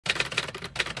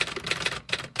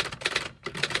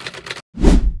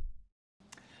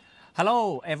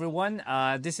Hello, everyone.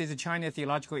 This is a China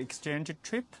Theological Exchange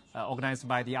trip organized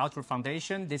by the Outward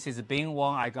Foundation. This is Bing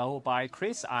Wang. I go by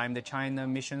Chris. I'm the China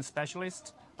mission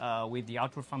specialist with the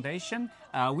Outward Foundation.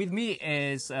 With me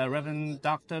is Reverend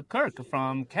Dr. Kirk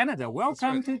from Canada.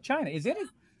 Welcome to China. Is it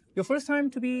your first time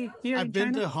to be here in China? I've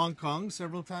been to Hong Kong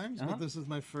several times, but this is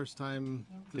my first time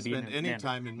to spend any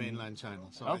time in mainland China.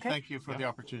 So I thank you for the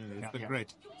opportunity. It's been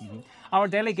great. Our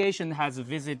delegation has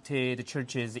visited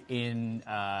churches in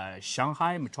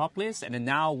Shanghai metropolis, and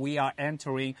now we are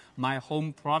entering my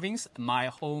home province, my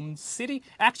home city.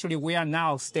 Actually, we are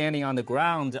now standing on the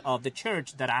ground of the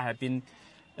church that I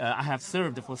have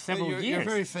served for several years. You're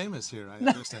very famous here, I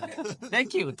understand.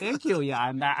 Thank you. Yeah,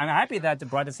 I'm happy that the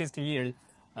brother sister here,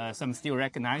 some still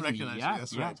recognize me. Yeah,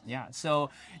 that's right. Yeah. So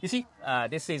you see,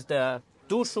 this is the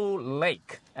Dushu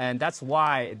Lake, and that's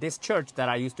why this church that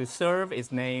I used to serve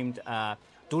is named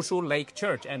Dushu Lake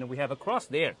Church, and we have a cross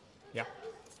there. Yeah.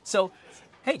 So,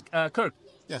 hey, Kirk,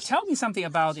 yes. Tell me something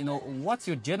about what's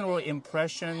your general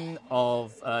impression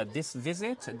of this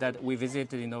visit that we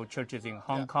visited churches in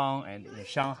Hong Kong and in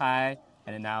Shanghai,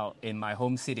 and now in my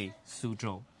home city,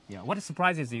 Suzhou. Yeah. What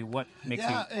surprises you? What makes you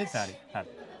happy?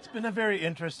 It's been a very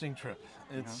interesting trip.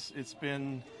 It's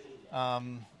been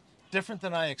different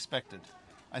than I expected.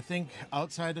 I think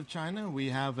outside of China, we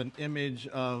have an image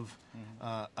of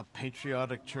a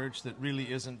patriotic church that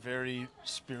really isn't very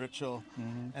spiritual,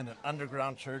 and an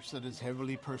underground church that is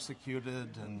heavily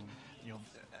persecuted,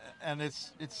 and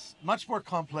it's much more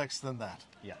complex than that.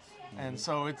 Yes. And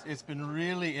so it's been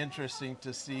really interesting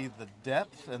to see the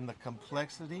depth and the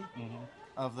complexity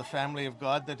of the family of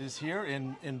God that is here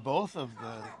in both of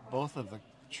the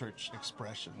church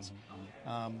expressions.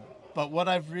 But what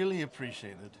I've really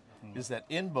appreciated is that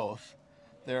in both,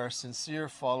 there are sincere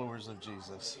followers of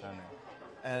Jesus.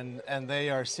 Amen. And they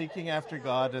are seeking after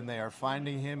God, and they are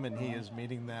finding Him, and He is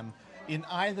meeting them in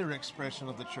either expression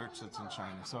of the church that's in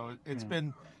China. So it's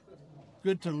been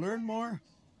good to learn more,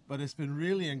 but it's been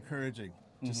really encouraging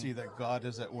to see that God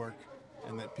is at work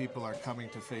and that people are coming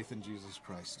to faith in Jesus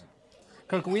Christ.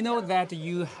 Kirk, we know that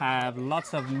you have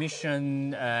lots of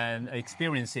mission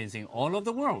experiences in all of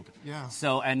the world. Yeah.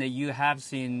 So, and you have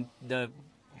seen the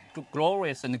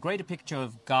glorious and great picture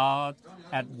of God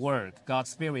at work, God's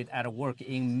Spirit at work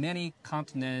in many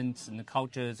continents and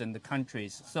cultures and the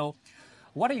countries. So,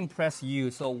 what impressed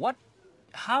you? So,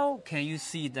 how can you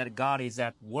see that God is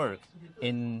at work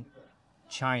in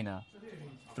China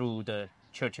through the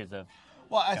churches of?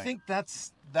 Well, I think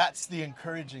that's the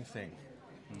encouraging thing.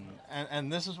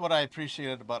 And this is what I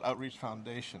appreciated about Outreach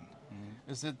Foundation,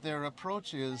 is that their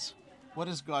approach is, what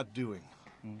is God doing?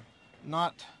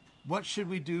 Not what should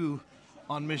we do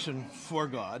on mission for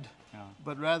God,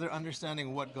 but rather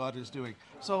understanding what God is doing.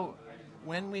 So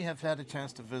when we have had a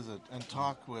chance to visit and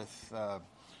talk with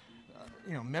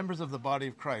members of the body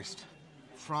of Christ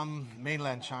from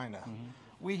mainland China,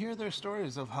 we hear their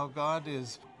stories of how God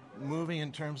is moving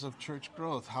in terms of church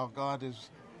growth, how God is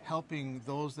helping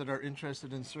those that are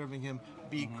interested in serving Him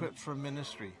be equipped for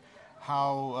ministry,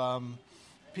 how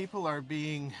people are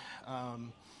being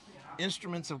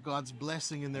instruments of God's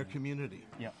blessing in their community.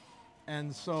 Yeah.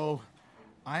 And so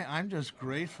I'm just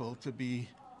grateful to be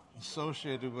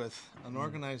associated with an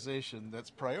organization that's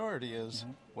priority is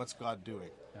what's God doing.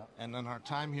 Yeah. And in our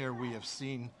time here, we have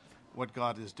seen what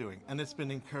God is doing, and it's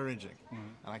been encouraging.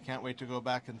 And I can't wait to go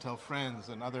back and tell friends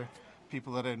and other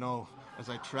people that I know as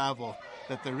I travel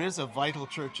that there is a vital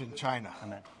church in China.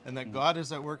 Amen. And that God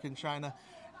is at work in China.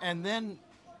 And then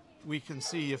we can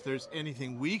see if there's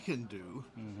anything we can do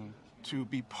to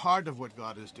be part of what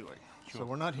God is doing. Sure. So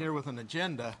we're not here with an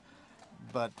agenda,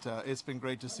 but it's been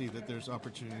great to see that there's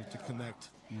opportunity to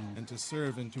connect and to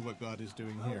serve into what God is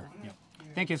doing here. Yeah.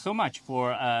 Thank you so much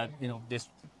for this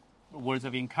words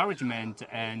of encouragement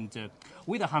and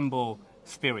with a humble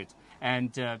spirit.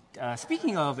 And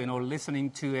speaking of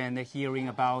listening to and hearing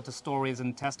about the stories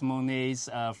and testimonies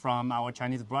from our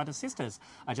Chinese brothers sisters,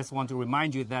 I just want to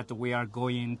remind you that we are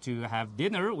going to have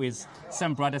dinner with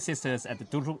some brothers sisters at the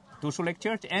Dushu Lake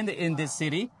Church and in this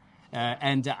city.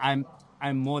 And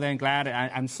I'm more than glad.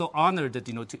 I'm so honored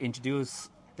to introduce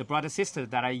the brother sisters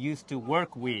that I used to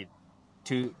work with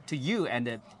to you,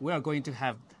 and we are going to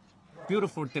have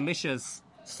beautiful, delicious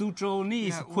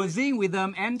Suzhounese cuisine with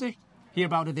them and hear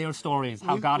about their stories,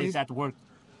 how God is at work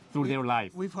through their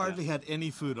life. We've hardly had any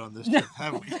food on this trip,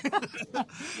 have we?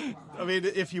 I mean,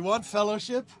 if you want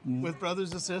fellowship with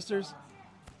brothers and sisters,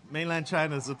 mainland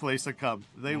China is the place to come.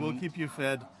 They will keep you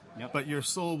fed. Yep. but your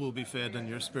soul will be fed and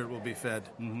your spirit will be fed,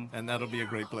 and that'll be a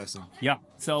great blessing. Yeah.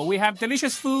 So we have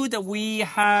delicious food. We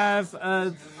have,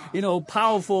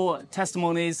 powerful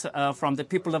testimonies from the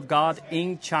people of God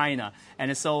in China.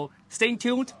 And so stay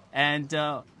tuned and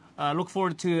look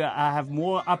forward to have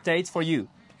more updates for you.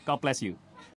 God bless you.